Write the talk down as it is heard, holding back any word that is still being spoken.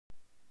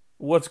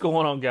What's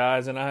going on,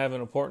 guys? And I have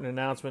an important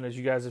announcement. As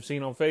you guys have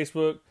seen on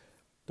Facebook,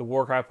 the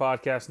War Cry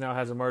Podcast now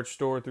has a merch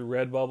store through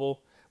Redbubble.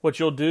 What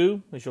you'll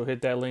do is you'll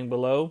hit that link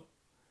below,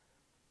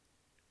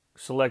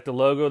 select the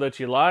logo that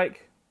you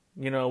like.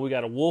 You know, we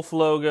got a wolf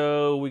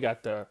logo, we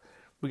got that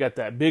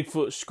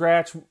Bigfoot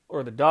scratch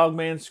or the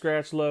Dogman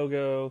scratch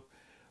logo.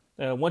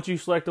 Once you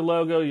select the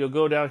logo, you'll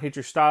go down, hit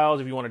your styles.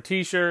 If you want a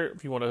T-shirt,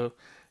 if you want a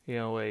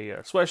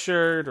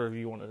sweatshirt, or if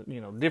you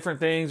want different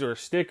things, or a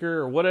sticker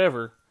or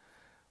whatever.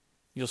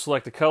 You'll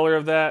select the color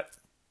of that,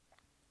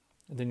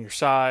 and then your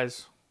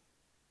size,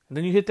 and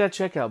then you hit that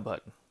checkout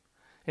button.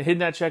 And hitting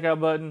that checkout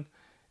button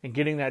and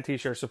getting that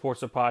T-shirt supports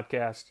the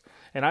podcast.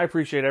 And I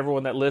appreciate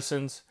everyone that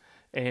listens,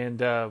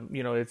 and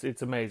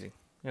it's amazing,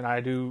 and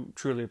I do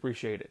truly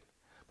appreciate it.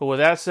 But with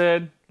that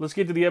said, let's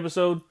get to the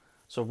episode.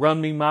 So run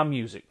me my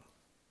music.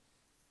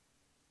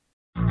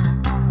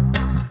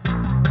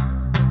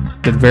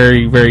 It's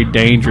very, very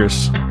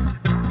dangerous.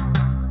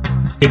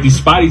 Get these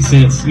spidey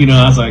sense,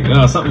 I was like,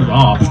 oh, something's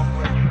off.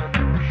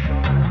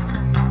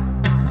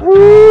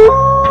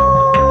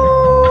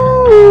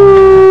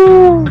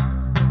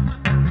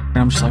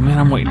 I'm just like, man,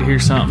 I'm waiting to hear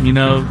something, Get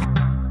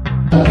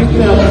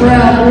that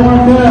crowd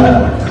warmed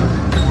up.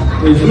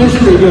 Is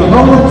Mr.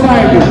 Jehovah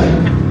Tiger.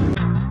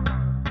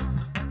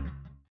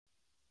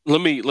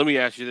 Let me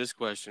ask you this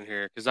question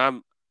here,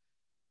 because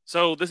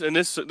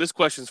this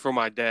question's for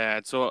my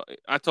dad. So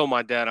I told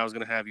my dad I was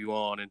going to have you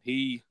on, and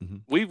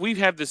we've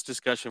had this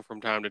discussion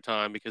from time to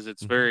time because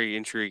it's very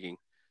intriguing.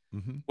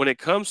 When it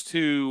comes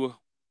to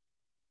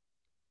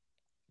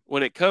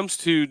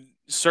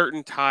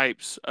certain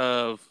types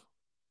of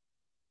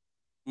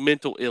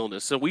mental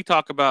illness. So we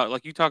talk about,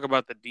 like you talk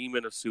about the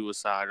demon of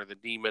suicide or the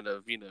demon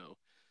of,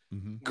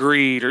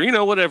 greed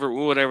or,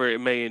 whatever it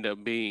may end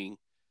up being.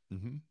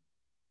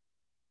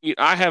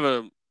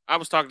 I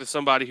was talking to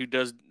somebody who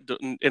does,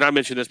 and I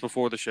mentioned this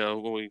before the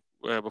show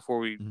before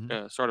we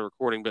started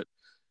recording, but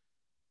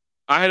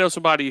I know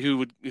somebody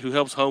who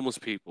helps homeless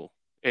people,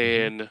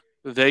 and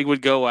they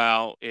would go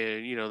out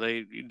and,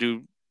 they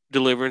do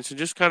deliverance and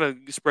just kind of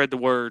spread the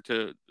word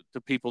to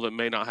people that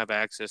may not have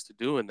access to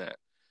doing that.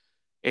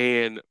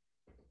 And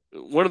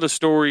one of the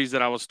stories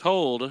that I was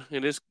told,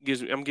 and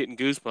I'm getting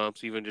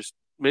goosebumps even just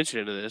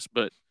mentioning this,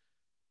 but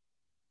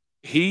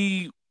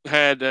he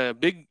had a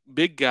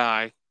big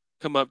guy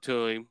come up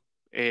to him,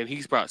 and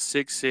he's about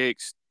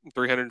 6'6",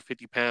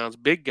 350 pounds,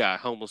 big guy,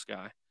 homeless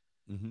guy.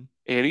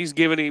 And he's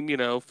giving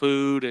him,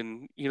 food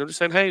and, just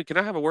saying, hey, can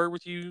I have a word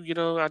with you?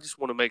 I just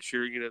want to make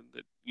sure,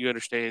 that you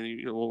understand,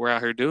 what we're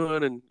out here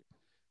doing. And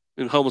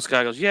the homeless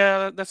guy goes,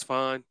 yeah, that's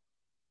fine.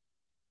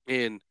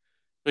 And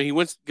when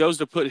he goes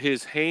to put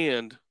his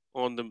hand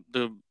on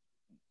the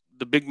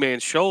big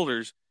man's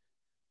shoulders,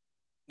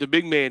 the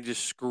big man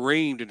just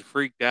screamed and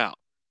freaked out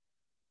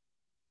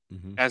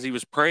as he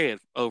was praying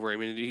over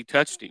him, and he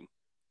touched him.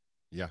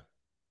 Yeah.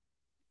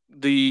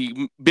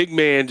 The big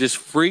man just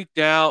freaked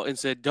out and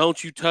said,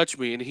 "Don't you touch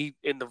me!"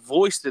 And the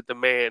voice that the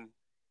man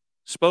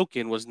spoke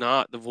in was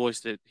not the voice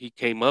that he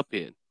came up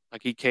in.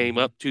 Like, he came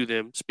up to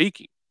them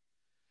speaking.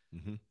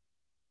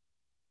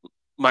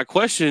 My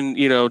question,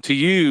 to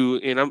you,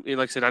 and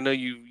like I said, I know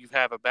you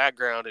have a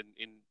background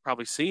in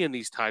probably seeing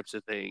these types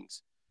of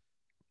things.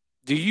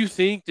 Do you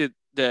think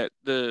that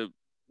the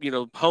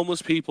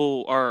homeless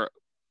people are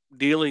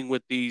dealing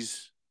with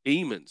these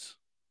demons?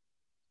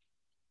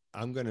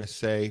 I'm going to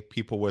say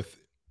people with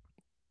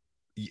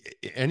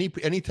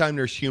anytime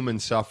there's human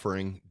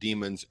suffering,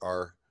 demons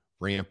are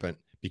rampant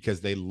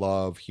because they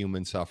love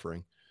human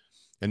suffering,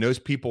 and those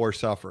people are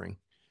suffering.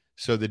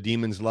 So the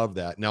demons love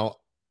that. Now,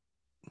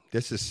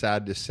 this is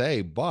sad to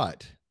say,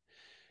 but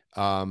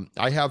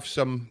I have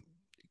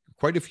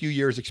quite a few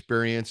years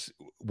experience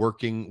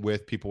working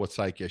with people with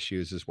psych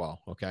issues as well.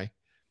 Okay.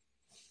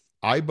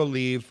 I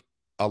believe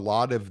a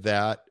lot of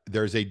that,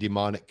 there's a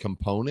demonic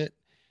component.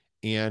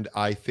 And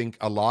I think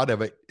a lot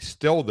of it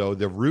still, though,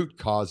 the root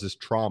cause is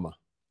trauma.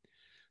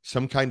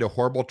 Some kind of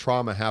horrible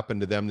trauma happened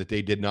to them that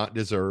they did not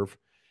deserve,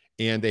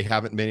 and they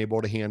haven't been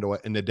able to handle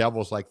it. And the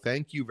devil's like,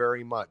 thank you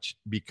very much.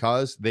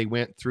 Because they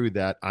went through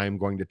that, I'm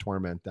going to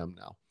torment them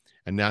now.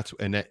 And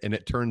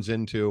it turns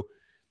into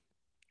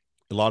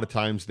a lot of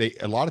times they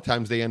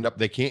end up,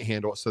 they can't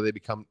handle it. So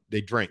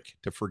they drink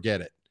to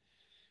forget it.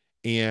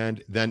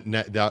 And then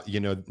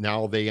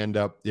now they end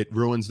up, it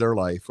ruins their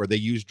life, or they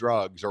use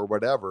drugs or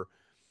whatever.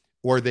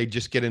 Or they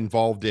just get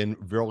involved in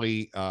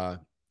really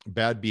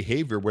bad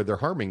behavior where they're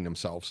harming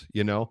themselves,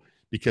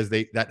 because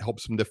that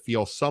helps them to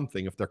feel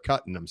something if they're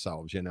cutting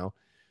themselves,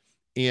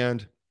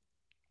 And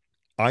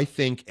I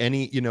think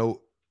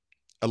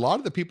a lot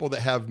of the people that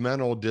have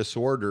mental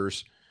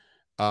disorders,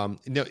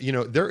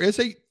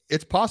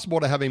 it's possible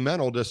to have a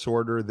mental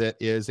disorder that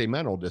is a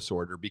mental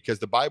disorder, because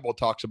the Bible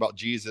talks about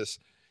Jesus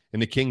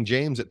in the King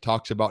James. It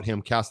talks about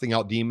him casting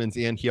out demons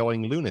and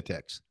healing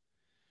lunatics.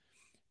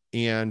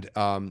 And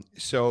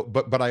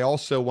but I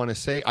also want to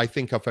say, I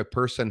think if a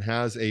person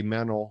has a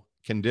mental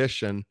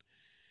condition,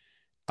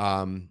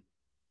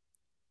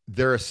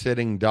 they're a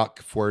sitting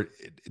duck for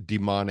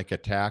demonic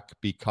attack,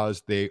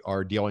 because they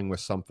are dealing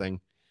with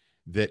something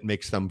that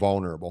makes them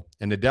vulnerable.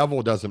 And the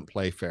devil doesn't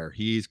play fair.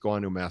 He's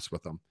going to mess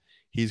with them.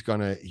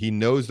 He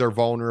knows they're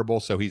vulnerable,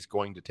 so he's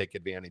going to take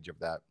advantage of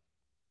that.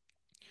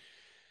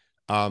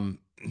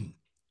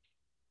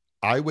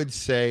 I would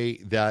say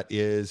that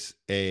is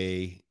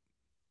it's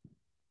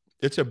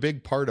a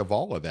big part of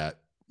all of that,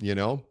 you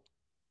know.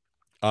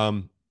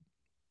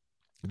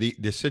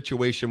 The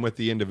situation with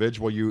the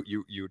individual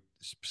you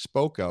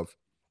spoke of,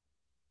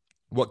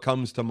 what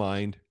comes to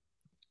mind,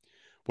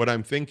 what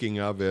I'm thinking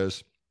of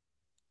is,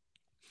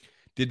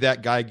 did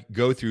that guy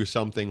go through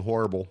something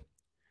horrible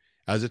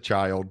as a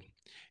child?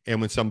 And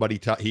when somebody,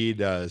 he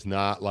does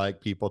not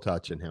like people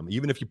touching him.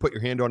 Even if you put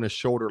your hand on his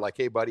shoulder, like,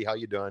 hey, buddy, how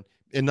you doing?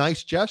 A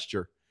nice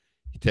gesture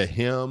to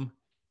him,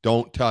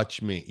 don't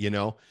touch me, you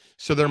know?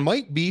 So there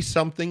might be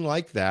something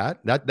like that.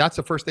 That's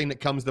the first thing that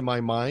comes to my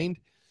mind.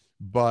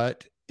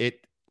 But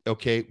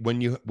okay,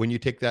 when you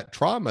take that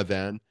trauma,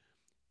 then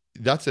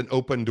that's an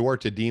open door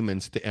to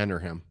demons to enter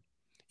him,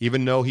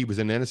 even though he was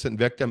an innocent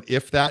victim,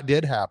 if that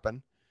did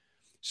happen.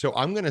 So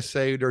I'm going to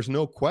say there's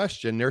no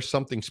question there's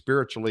something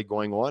spiritually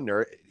going on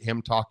there,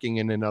 him talking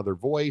in another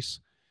voice,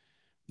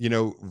 you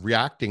know,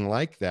 reacting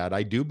like that.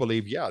 I do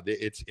believe, yeah,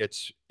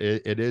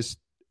 it is,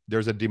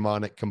 there's a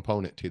demonic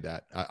component to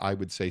that. I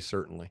would say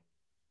certainly.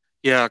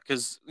 Yeah,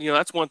 because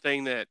that's one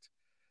thing that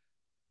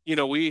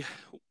we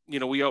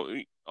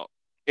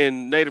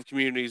in Native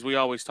communities we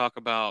always talk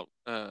about.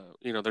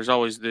 There's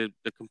always the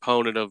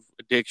component of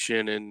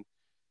addiction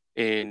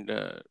and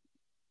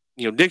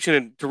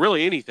addiction to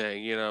really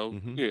anything.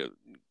 Mm-hmm.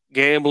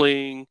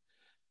 Gambling.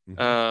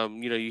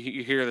 Mm-hmm.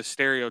 You hear the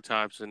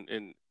stereotypes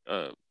and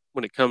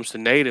when it comes to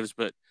natives,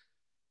 but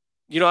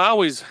I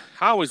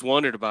always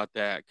wondered about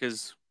that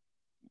because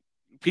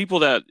people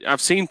that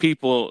I've seen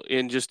people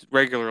in just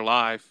regular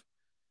life,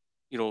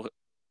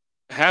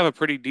 have a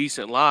pretty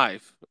decent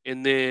life,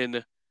 and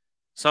then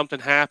something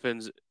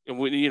happens, and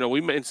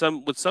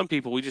with some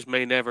people we just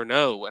may never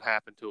know what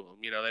happened to them.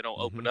 They don't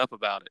open Mm-hmm. up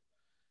about it,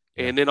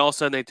 Yeah. and then all of a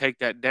sudden they take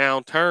that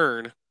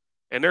downturn,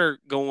 and they're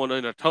going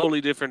in a totally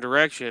different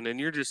direction, and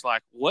you're just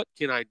like, what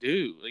can I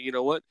do?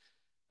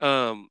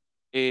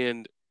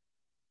 And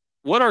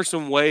what are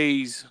some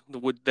ways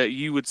that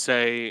you would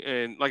say?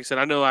 And like I said,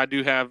 I know I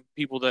do have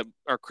people that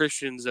are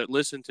Christians that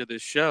listen to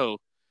this show.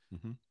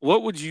 Mm-hmm.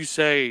 What would you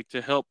say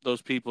to help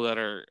those people that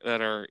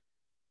are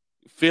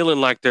feeling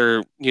like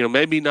they're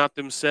maybe not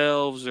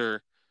themselves,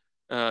 or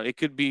it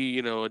could be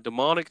a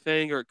demonic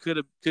thing, or it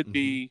could Mm-hmm.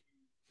 be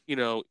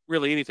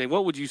really anything?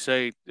 What would you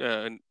say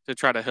to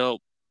try to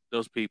help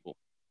those people?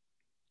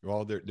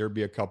 Well, there'd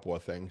be a couple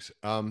of things.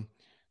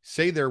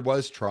 Say there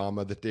was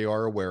trauma that they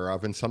are aware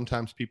of, and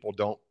sometimes people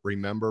don't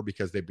remember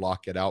because they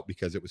block it out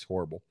because it was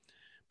horrible.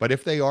 But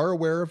if they are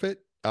aware of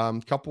it,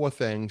 couple of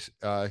things.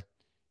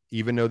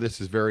 Even though this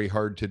is very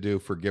hard to do,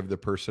 forgive the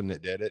person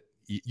that did it.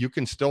 You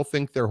can still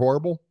think they're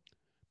horrible,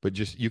 but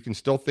you can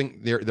still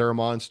think they're a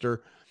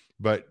monster.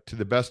 But to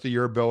the best of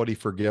your ability,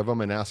 forgive them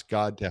and ask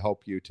God to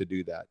help you to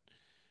do that.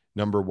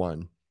 Number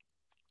one.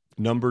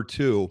 Number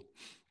two,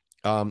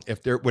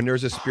 when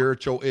there's a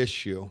spiritual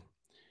issue,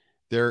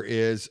 there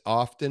is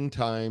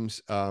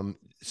oftentimes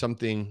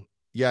something.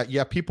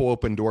 Yeah, people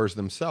open doors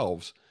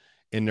themselves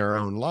in their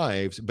own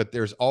lives, but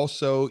there's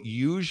also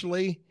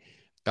usually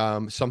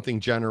something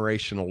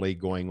generationally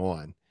going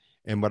on.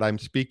 And what I'm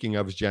speaking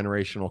of is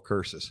generational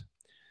curses.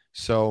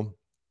 So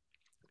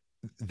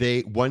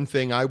one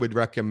thing I would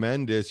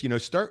recommend is,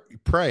 start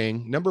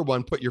praying. Number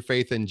one, put your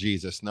faith in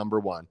Jesus. Number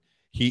one,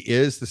 he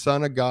is the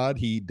Son of God.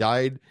 He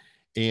died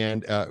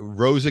and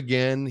rose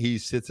again. He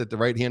sits at the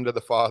right hand of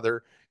the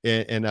Father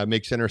and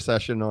makes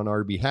intercession on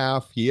our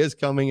behalf. He is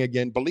coming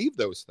again. Believe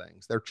those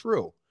things. They're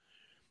true.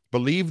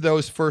 Believe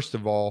those first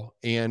of all,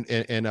 and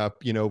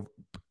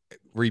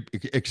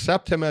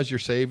accept him as your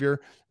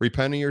savior,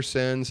 repent of your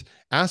sins,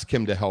 ask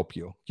him to help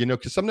you,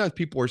 because sometimes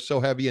people are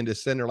so heavy into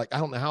sin. They're like, I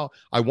don't know how.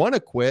 I want to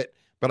quit,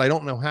 but I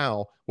don't know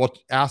how. Well,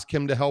 ask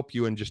him to help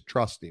you and just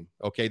trust him.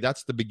 Okay.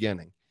 That's the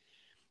beginning.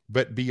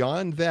 But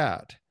beyond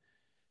that,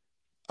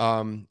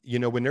 when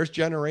there's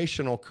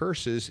generational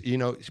curses,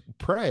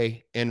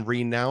 pray and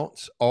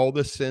renounce all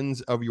the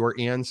sins of your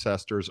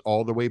ancestors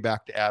all the way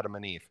back to Adam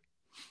and Eve.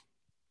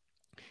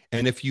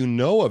 And if you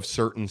know of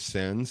certain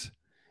sins,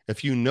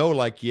 if you know,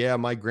 like, yeah,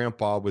 my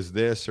grandpa was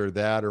this or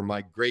that, or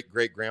my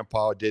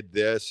great-great-grandpa did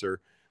this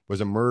or was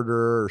a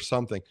murderer or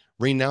something,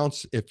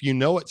 renounce. If you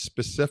know it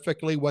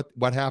specifically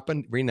what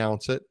happened,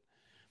 renounce it.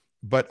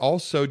 But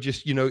also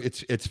just,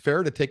 it's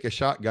fair to take a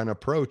shotgun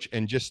approach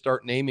and just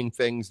start naming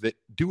things that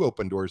do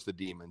open doors to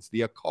demons,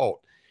 the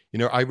occult.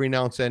 I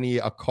renounce any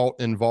occult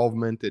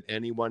involvement that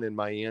anyone in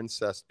my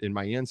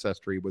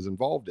ancestry was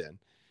involved in.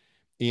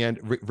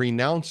 And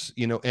renounce,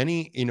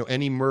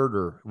 any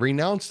murder,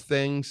 renounce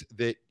things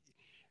that,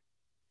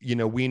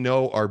 we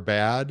know are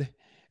bad,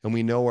 and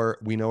we know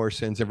our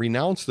sins, and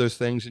renounce those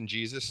things in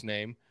Jesus'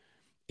 name.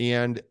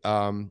 And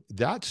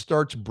that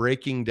starts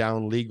breaking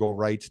down legal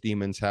rights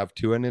demons have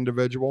to an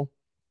individual.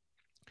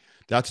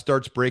 That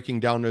starts breaking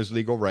down those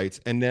legal rights.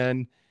 And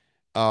then,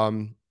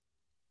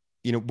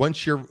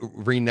 once you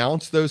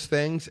renounce those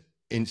things,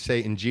 and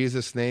say, in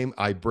Jesus' name,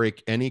 I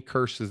break any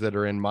curses that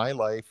are in my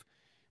life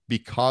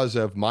because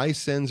of my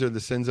sins or the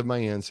sins of my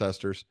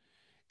ancestors.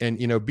 And,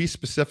 be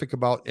specific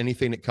about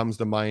anything that comes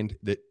to mind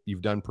that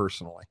you've done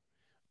personally.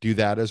 Do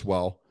that as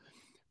well.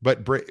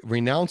 But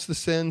renounce the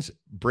sins,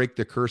 break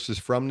the curses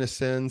from the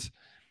sins,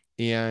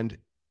 and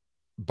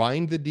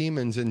bind the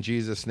demons in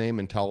Jesus' name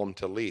and tell them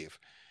to leave.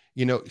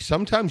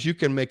 Sometimes you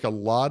can make a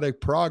lot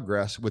of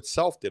progress with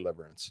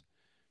self-deliverance.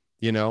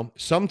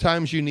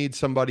 Sometimes you need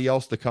somebody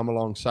else to come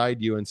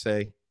alongside you and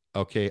say,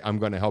 okay, I'm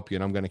going to help you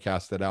and I'm going to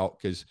cast it out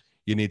because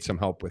you need some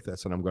help with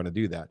this, and I'm going to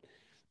do that.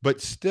 But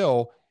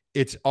still,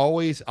 it's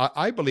always,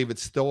 I believe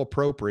it's still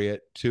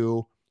appropriate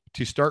to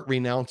start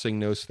renouncing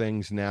those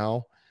things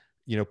now.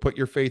 Put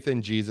your faith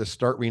in Jesus,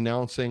 start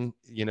renouncing,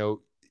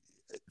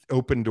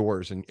 open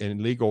doors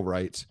and legal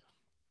rights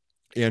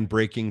and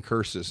breaking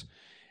curses,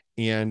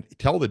 and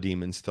tell the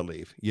demons to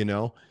leave.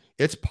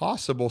 It's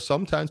possible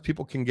sometimes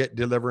people can get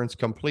deliverance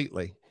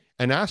completely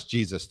and ask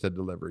Jesus to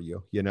deliver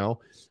you,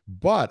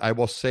 but I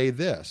will say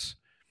this,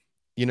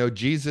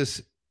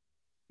 Jesus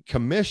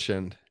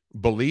commissioned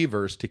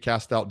believers to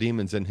cast out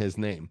demons in his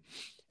name.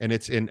 And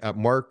it's in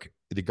Mark,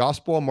 the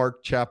Gospel of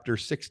Mark, chapter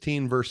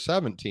 16, verse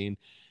 17.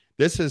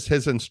 This is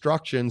his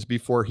instructions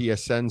before he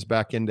ascends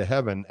back into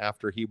heaven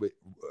after he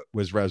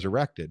was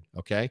resurrected.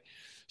 Okay.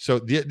 So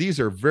these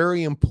are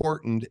very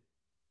important,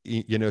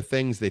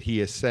 things that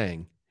he is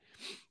saying.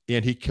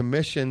 And he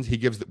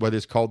gives what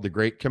is called the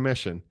Great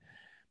Commission.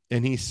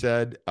 And he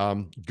said,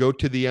 go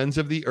to the ends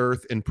of the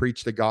earth and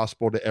preach the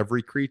gospel to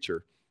every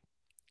creature.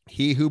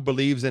 He who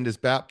believes and is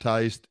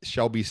baptized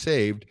shall be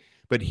saved,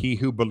 but he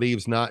who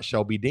believes not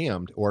shall be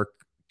damned or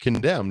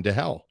condemned to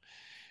hell.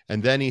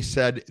 And then he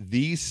said,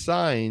 these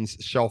signs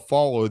shall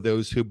follow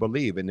those who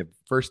believe. And the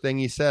first thing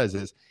he says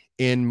is,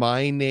 in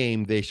my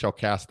name they shall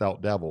cast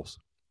out devils.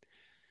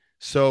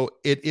 So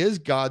it is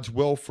God's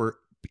will for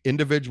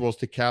individuals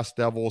to cast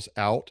devils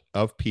out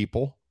of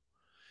people.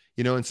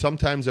 And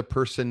sometimes a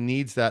person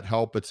needs that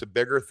help. It's a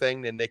bigger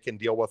thing than they can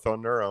deal with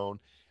on their own.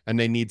 And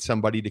they need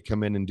somebody to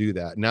come in and do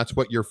that. And that's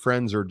what your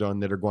friends are doing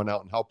that are going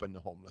out and helping the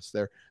homeless.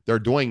 They're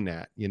doing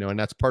that, and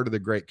that's part of the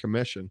Great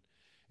Commission.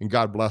 And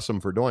God bless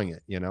them for doing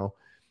it,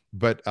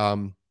 But,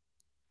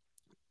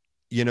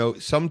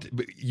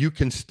 you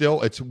can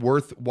still, it's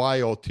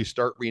worthwhile to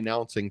start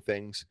renouncing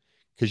things,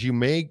 because you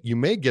may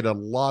get a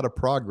lot of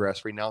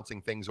progress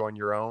renouncing things on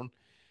your own.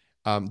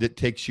 That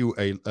takes you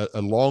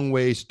a long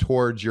ways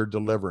towards your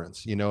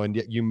deliverance, and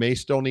yet you may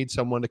still need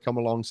someone to come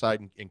alongside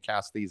and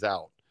cast these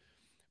out.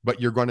 But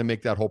you're going to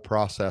make that whole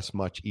process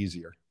much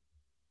easier.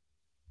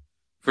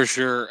 For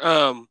sure.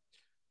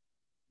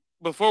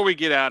 Before we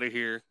get out of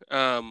here,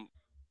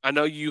 I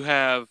know you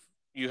have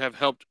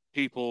helped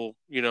people,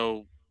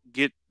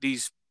 get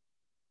these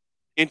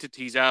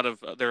entities out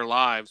of their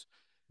lives.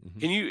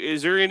 Mm-hmm.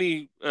 Is there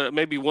any,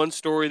 maybe one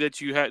story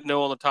that you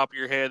know on the top of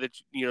your head that,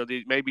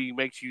 that maybe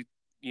makes you,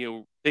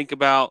 think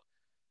about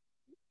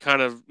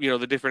kind of,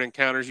 the different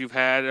encounters you've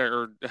had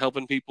or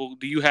helping people?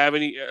 Do you have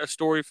a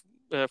story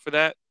for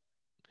that?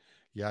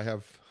 Yeah, I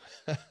have.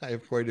 I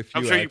have quite a few.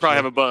 I'm sure you probably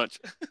have a bunch.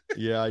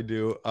 Yeah, I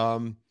do.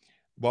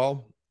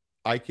 Well,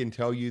 I can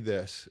tell you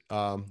this.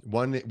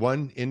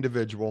 One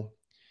individual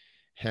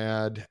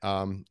had,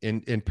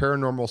 in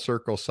paranormal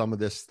circles, some of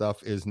this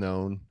stuff is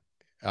known.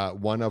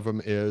 One of them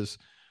is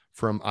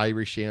from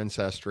Irish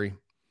ancestry.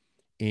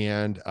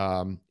 And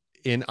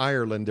in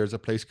Ireland, there's a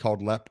place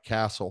called Leap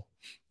Castle,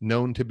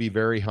 known to be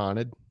very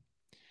haunted.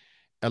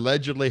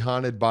 Allegedly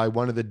haunted by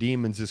one of the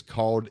demons is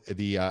called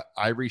the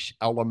Irish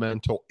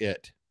elemental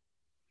It.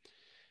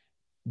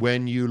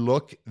 When you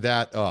look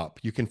that up,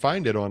 you can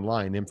find it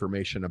online,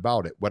 information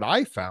about it. What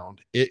I found,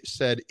 it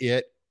said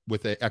it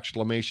with an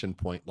exclamation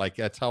point, like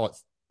that's how it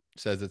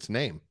says its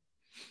name.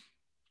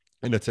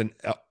 And it's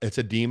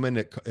a demon.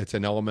 It's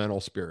an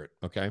elemental spirit.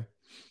 Okay.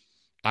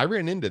 I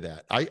ran into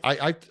that.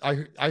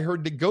 I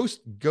heard the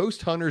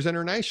Ghost Hunters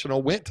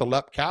International went to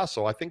Leap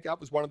Castle. I think that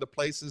was one of the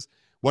places.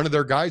 One of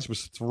their guys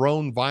was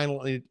thrown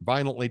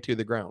violently to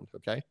the ground.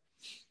 Okay.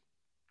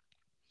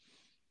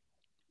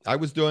 I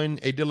was doing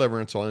a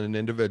deliverance on an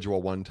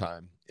individual one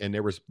time, and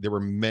there were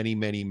many,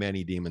 many,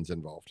 many demons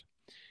involved.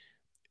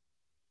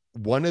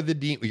 One of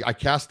the I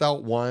cast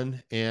out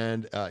one,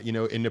 and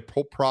in the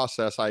whole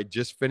process, I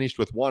just finished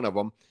with one of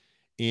them,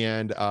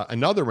 and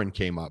another one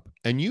came up.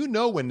 And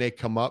when they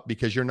come up,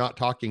 because you're not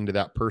talking to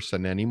that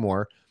person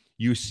anymore,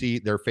 you see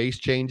their face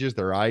changes,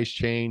 their eyes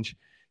change.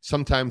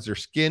 Sometimes their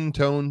skin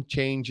tone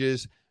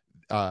changes,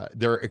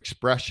 their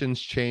expressions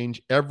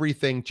change.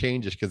 Everything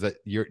changes because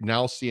you're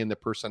now seeing the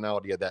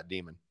personality of that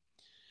demon,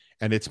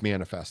 and it's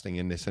manifesting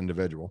in this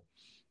individual.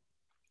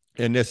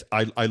 And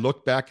I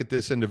looked back at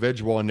this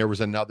individual, and there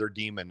was another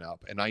demon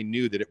up, and I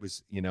knew that it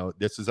was,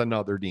 this is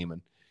another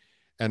demon.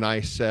 And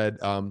I said,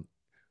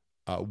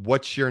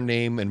 what's your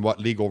name and what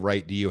legal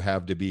right do you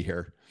have to be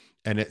here?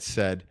 And it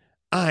said,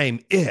 I'm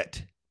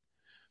it.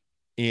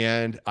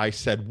 And I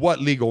said, what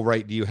legal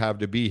right do you have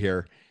to be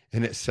here?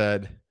 And it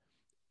said,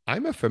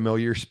 I'm a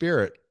familiar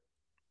spirit.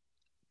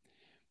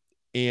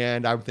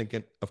 And I'm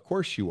thinking, of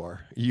course you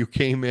are. You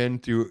came in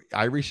through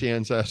Irish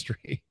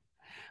ancestry.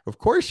 Of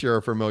course you're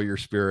a familiar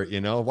spirit, you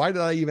know. Why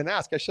did I even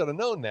ask? I should have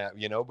known that,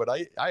 you know, but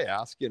I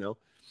asked, you know.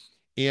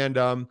 And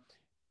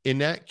in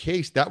that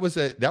case, that was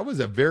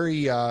a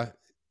very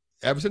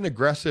that was an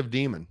aggressive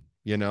demon,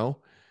 you know.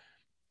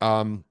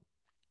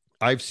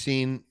 I've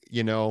seen,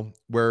 you know,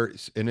 where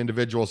an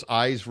individual's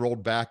eyes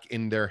rolled back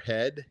in their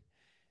head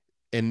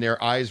and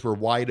their eyes were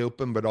wide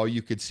open, but all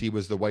you could see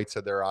was the whites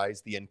of their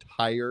eyes the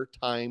entire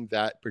time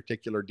that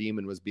particular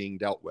demon was being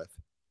dealt with.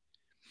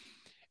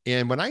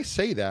 And when I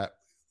say that,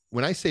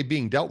 when I say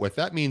being dealt with,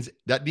 that means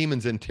that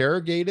demon's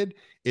interrogated.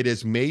 It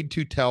is made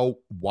to tell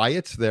why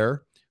it's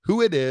there,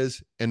 who it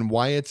is, and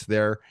why it's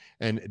there,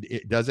 and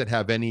does it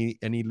have any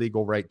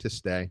legal right to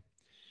stay,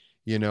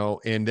 you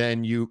know. And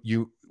then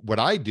what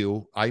I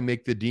do, I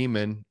make the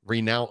demon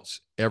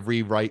renounce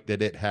every right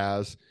that it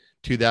has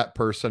to that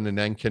person, and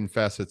then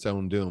confess its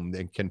own doom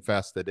and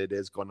confess that it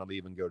is going to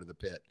leave and go to the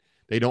pit.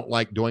 They don't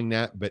like doing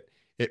that, but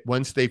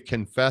once they've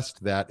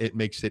confessed that, it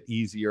makes it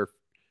easier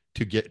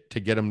to get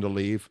them to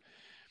leave.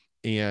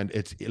 And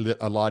it's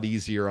a lot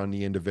easier on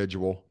the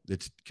individual.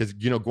 It's because,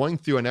 you know, going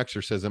through an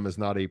exorcism is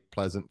not a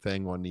pleasant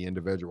thing on the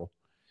individual.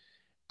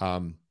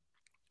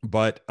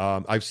 But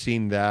I've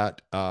seen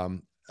that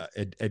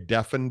a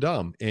deaf and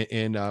dumb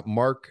in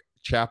Mark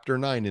chapter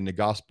 9, in the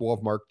Gospel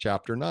of Mark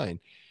chapter 9,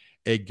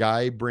 a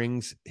guy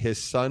brings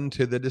his son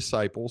to the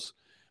disciples,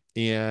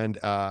 and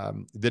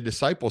the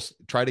disciples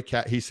try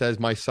to he says,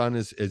 my son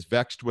is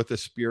vexed with a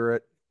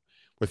spirit,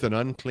 with an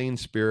unclean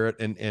spirit.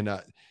 And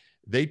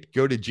they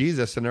go to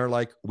Jesus and they're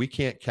like, we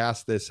can't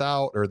cast this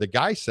out. Or the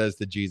guy says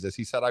to Jesus,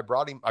 he said, I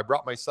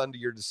brought my son to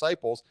your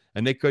disciples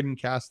and they couldn't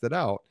cast it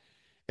out.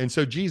 And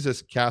so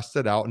Jesus casts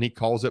it out and he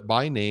calls it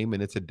by name,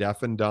 and it's a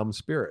deaf and dumb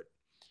spirit.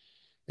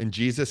 And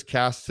Jesus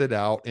casts it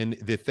out, and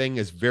the thing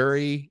is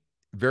very,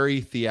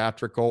 very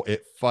theatrical.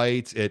 It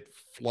fights, it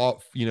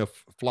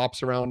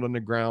flops around on the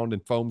ground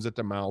and foams at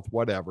the mouth,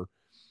 whatever.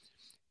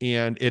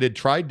 And it had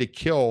tried to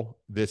kill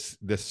this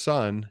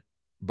son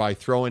by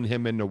throwing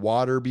him in the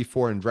water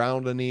before and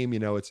drowning him. You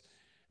know, it's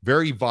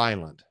very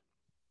violent.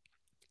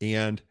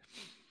 And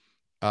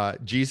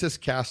Jesus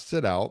casts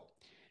it out.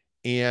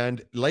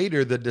 And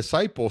later the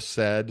disciples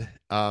said,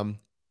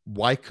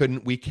 why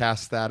couldn't we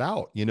cast that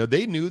out? You know,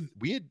 they knew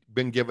we had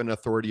been given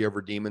authority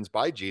over demons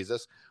by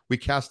Jesus. We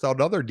cast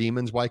out other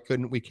demons. Why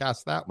couldn't we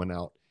cast that one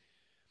out?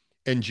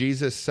 And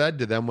Jesus said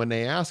to them, when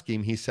they asked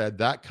him, he said,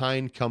 that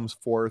kind comes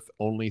forth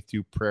only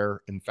through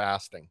prayer and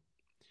fasting.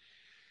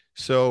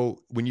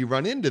 So when you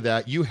run into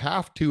that, you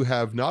have to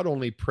have not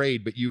only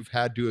prayed, but you've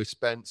had to have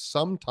spent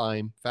some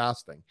time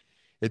fasting.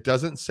 It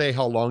doesn't say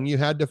how long you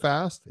had to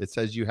fast. It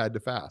says you had to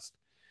fast.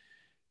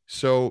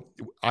 So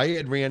I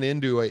had ran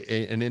into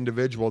an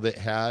individual that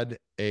had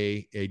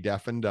a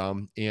deaf and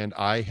dumb, and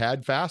I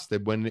had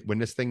fasted when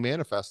this thing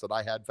manifested.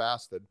 I had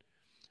fasted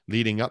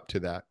leading up to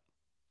that.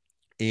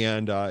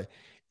 And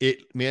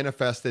it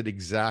manifested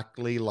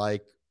exactly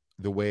like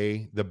the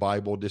way the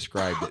Bible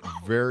described it.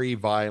 Very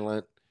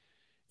violent,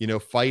 you know,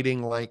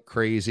 fighting like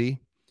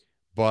crazy.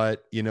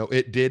 But, you know,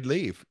 it did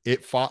leave.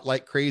 It fought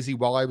like crazy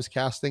while I was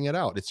casting it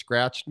out. It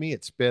scratched me.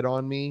 It spit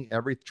on me.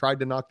 Tried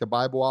to knock the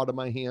Bible out of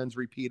my hands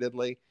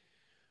repeatedly.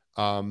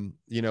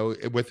 You know,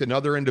 with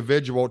another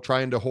individual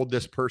trying to hold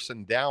this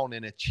person down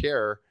in a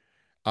chair,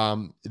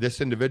 this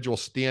individual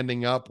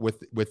standing up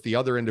with the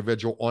other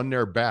individual on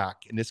their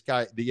back. And this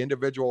guy, the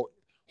individual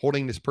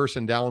holding this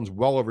person down, is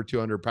well over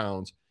 200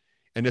 pounds.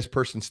 And this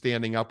person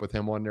standing up with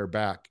him on their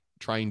back,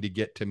 trying to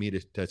get to me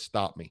to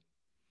stop me.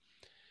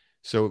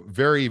 So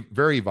very,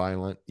 very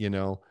violent, you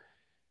know.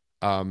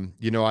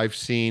 You know, I've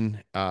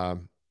seen,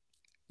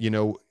 you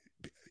know,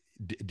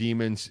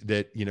 demons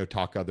that, you know,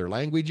 talk other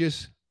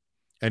languages.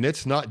 And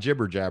it's not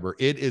jibber jabber.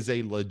 It is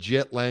a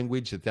legit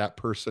language that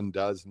person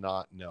does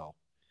not know.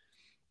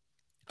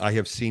 I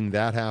have seen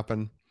that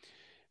happen.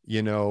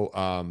 You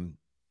know,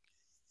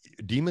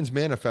 demons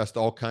manifest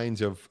all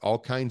kinds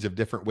of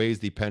different ways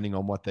depending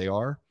on what they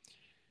are.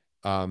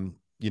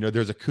 You know,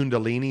 there's a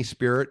Kundalini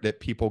spirit that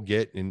people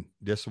get, and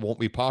this won't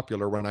be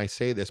popular when I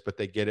say this, but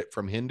they get it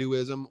from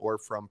Hinduism or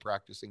from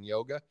practicing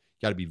yoga.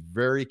 Got to be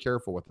very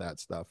careful with that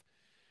stuff.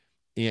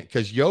 And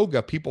because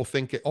yoga, people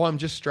think, oh, I'm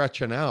just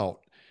stretching out.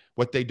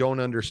 What they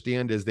don't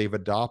understand is they've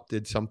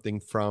adopted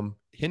something from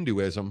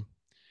Hinduism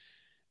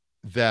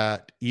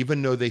that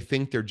even though they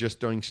think they're just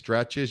doing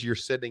stretches, you're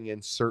sitting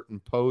in certain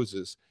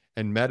poses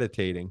and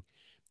meditating,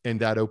 and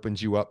that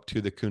opens you up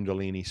to the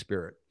Kundalini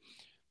spirit.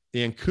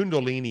 And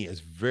Kundalini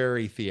is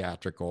very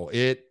theatrical.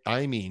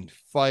 I mean,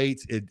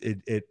 fights,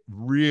 it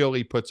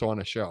really puts on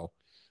a show.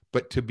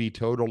 But to be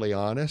totally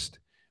honest,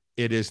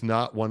 it is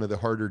not one of the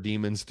harder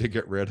demons to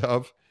get rid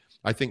of.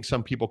 I think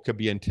some people could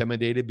be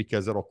intimidated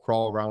because it'll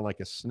crawl around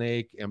like a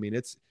snake. I mean,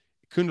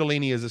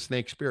 Kundalini is a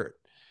snake spirit,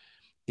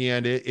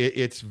 and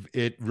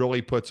it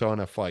really puts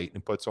on a fight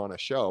and puts on a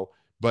show.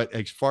 But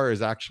as far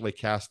as actually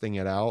casting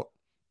it out,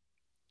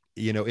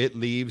 you know, it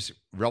leaves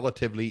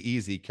relatively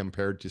easy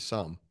compared to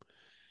some.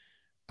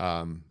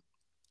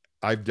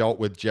 I've dealt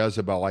with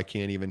Jezebel. I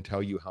can't even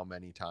tell you how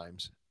many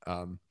times.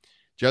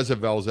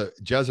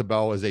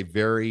 Jezebel is a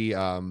very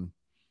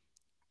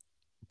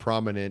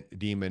prominent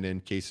demon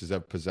in cases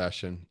of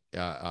possession,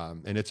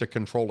 and it's a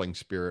controlling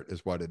spirit,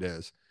 is what it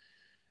is.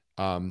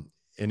 And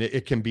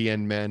it can be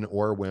in men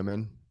or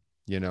women.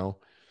 You know,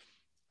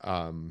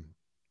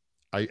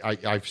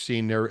 I've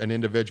seen an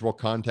individual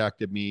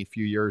contacted me a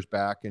few years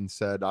back and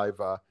said,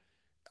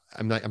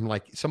 I'm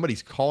like,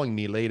 somebody's calling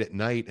me late at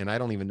night and I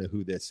don't even know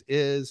who this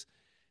is.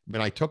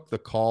 And I took the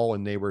call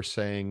and they were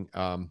saying,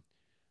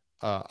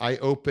 I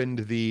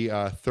opened the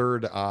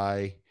third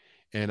eye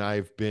and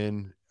I've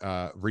been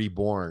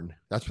reborn.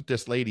 That's what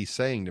this lady's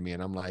saying to me.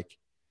 And I'm like,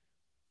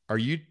 what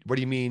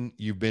do you mean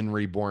you've been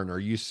reborn? Are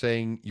you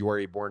saying you are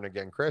a born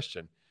again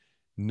Christian?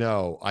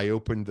 No, I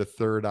opened the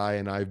third eye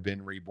and I've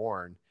been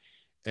reborn.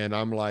 And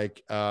I'm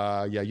like,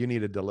 yeah, you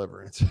need a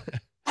deliverance.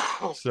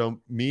 So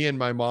me and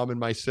my mom and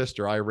my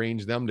sister, I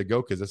arranged them to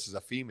go because this is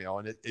a female.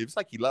 And it was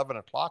like 11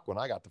 o'clock when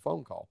I got the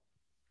phone call.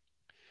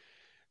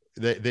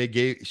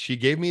 She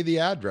gave me the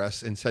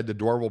address and said the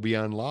door will be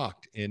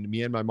unlocked. And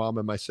me and my mom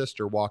and my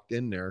sister walked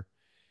in there.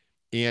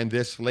 And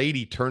this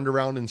lady turned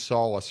around and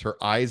saw us. Her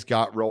eyes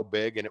got real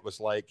big. And it was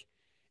like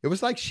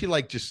she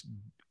like just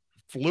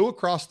flew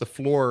across the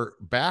floor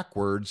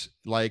backwards,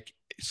 like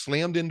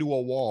slammed into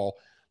a wall.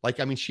 Like,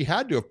 I mean, she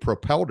had to have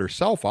propelled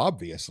herself,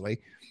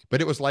 obviously,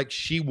 but it was like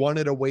she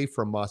wanted away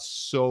from us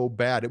so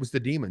bad. It was the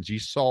demons. You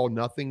saw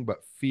nothing but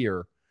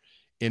fear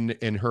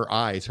in her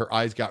eyes. Her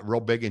eyes got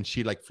real big and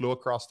she like flew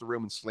across the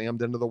room and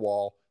slammed into the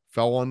wall,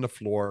 fell on the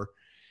floor,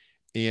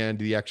 and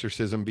the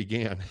exorcism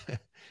began.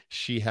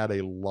 She had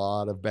a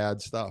lot of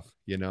bad stuff,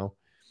 you know.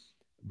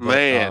 But,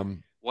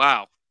 man,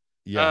 wow.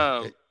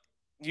 Yeah.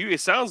 It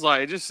sounds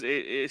like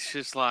it's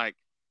just like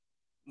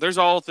there's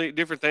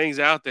different things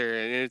out there,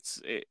 and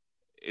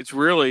it's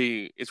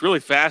really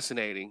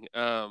fascinating.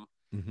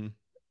 Mm-hmm.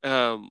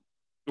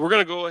 We're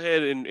gonna go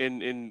ahead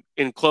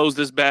and close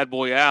this bad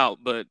boy out,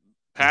 but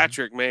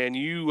Patrick, man,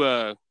 you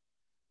on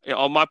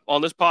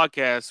this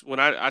podcast, when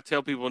I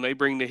tell people when they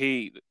bring the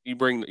heat, you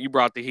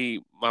brought the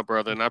heat, my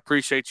brother, and I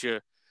appreciate you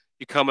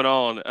coming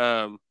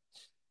on.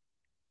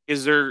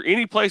 Is there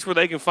any place where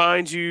they can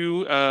find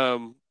you?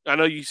 I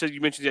know you said you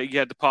mentioned that you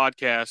had the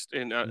podcast,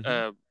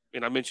 and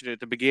and I mentioned it at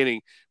the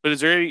beginning. But is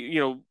there any,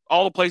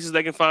 all the places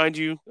they can find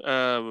you,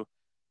 the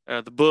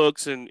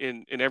books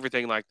and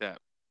everything like that?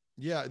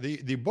 Yeah,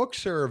 the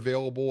books are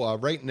available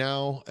right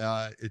now.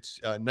 It's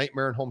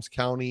Nightmare in Holmes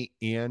County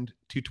and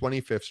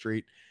 225th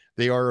Street.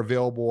 They are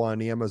available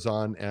on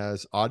Amazon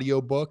as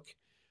audiobook,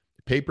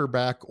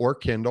 paperback, or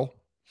Kindle.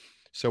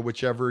 So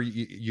whichever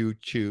you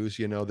choose,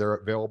 they're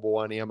available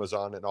on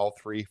Amazon in all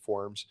three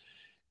forms.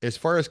 As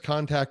far as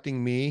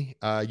contacting me,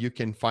 you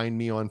can find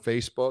me on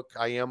Facebook.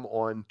 I am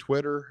on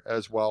Twitter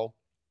as well.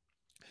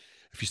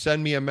 If you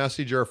send me a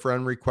message or a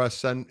friend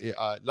request,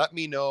 let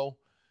me know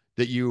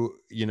that you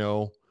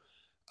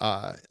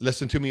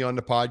listen to me on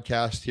the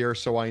podcast here,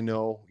 so I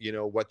know,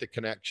 what the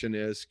connection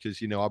is.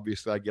 Cause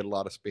obviously I get a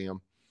lot of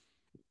spam,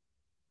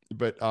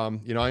 but,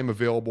 I'm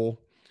available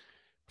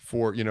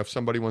for, if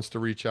somebody wants to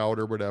reach out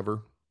or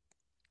whatever.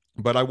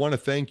 But I want to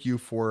thank you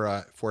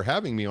for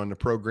having me on the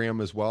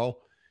program as well.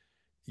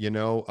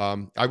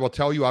 I will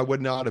tell you, I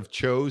would not have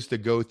chose to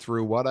go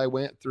through what I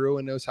went through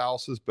in those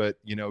houses, but,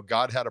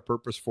 God had a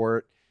purpose for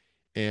it.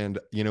 And,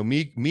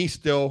 me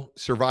still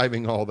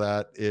surviving all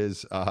that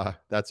is,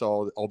 that's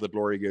all the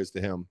glory goes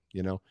to him.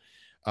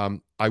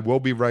 I will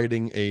be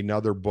writing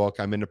another book.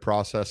 I'm in the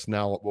process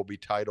now. It will be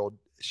titled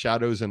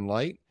Shadows and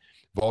Light,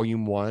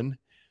 Volume 1.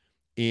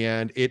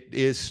 And it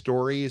is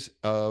stories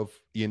of,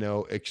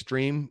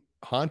 extreme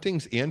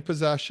hauntings and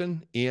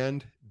possession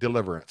and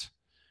deliverance.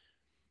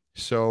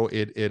 So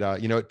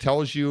it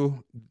tells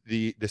you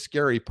the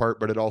scary part,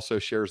 but it also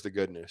shares the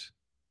good news.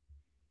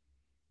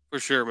 For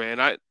sure,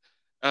 man.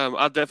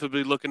 I'll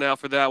definitely be looking out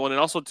for that one. And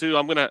also too,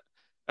 I'm going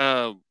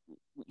to,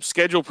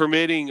 schedule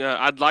permitting,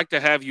 I'd like to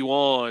have you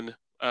on,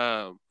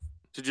 to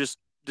just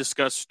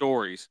discuss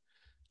stories.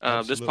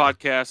 This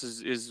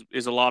podcast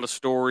is a lot of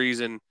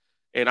stories, and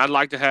I'd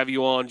like to have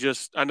you on.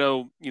 I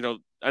know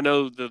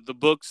the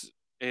books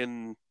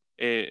and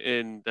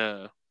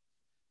the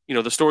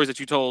stories that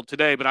you told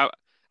today, but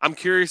I'm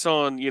curious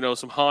on,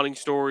 some haunting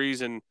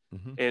stories and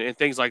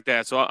things like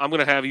that. So I'm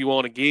going to have you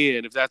on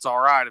again, if that's all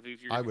right. If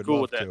you're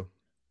cool with that.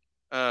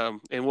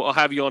 And we'll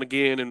have you on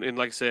again. And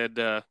like I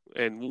said,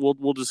 and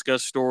we'll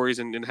discuss stories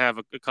and have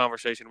a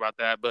conversation about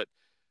that. But,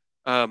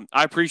 I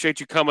appreciate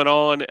you coming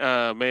on,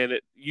 man.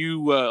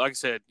 Like I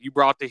said, you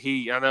brought the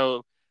heat. I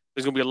know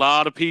there's going to be a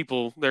lot of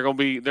people. They're going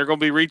to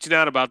be reaching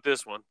out about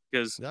this one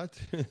because that's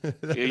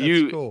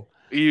cool.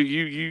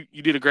 You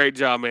did a great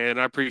job, man.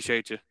 I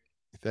appreciate you.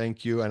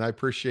 Thank you. And I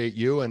appreciate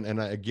you. And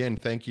again,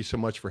 thank you so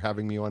much for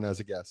having me on as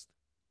a guest.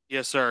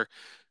 Yes, sir.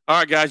 All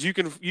right, guys, you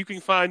can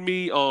find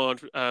me on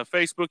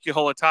Facebook,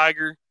 Yahola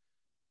Tiger,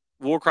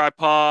 Warcry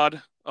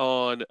Pod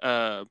on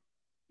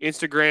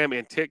Instagram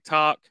and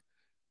TikTok.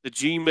 The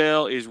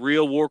Gmail is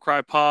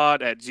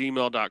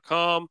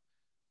realwarcrypod@gmail.com.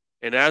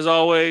 And as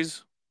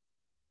always,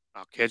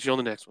 I'll catch you on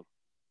the next one.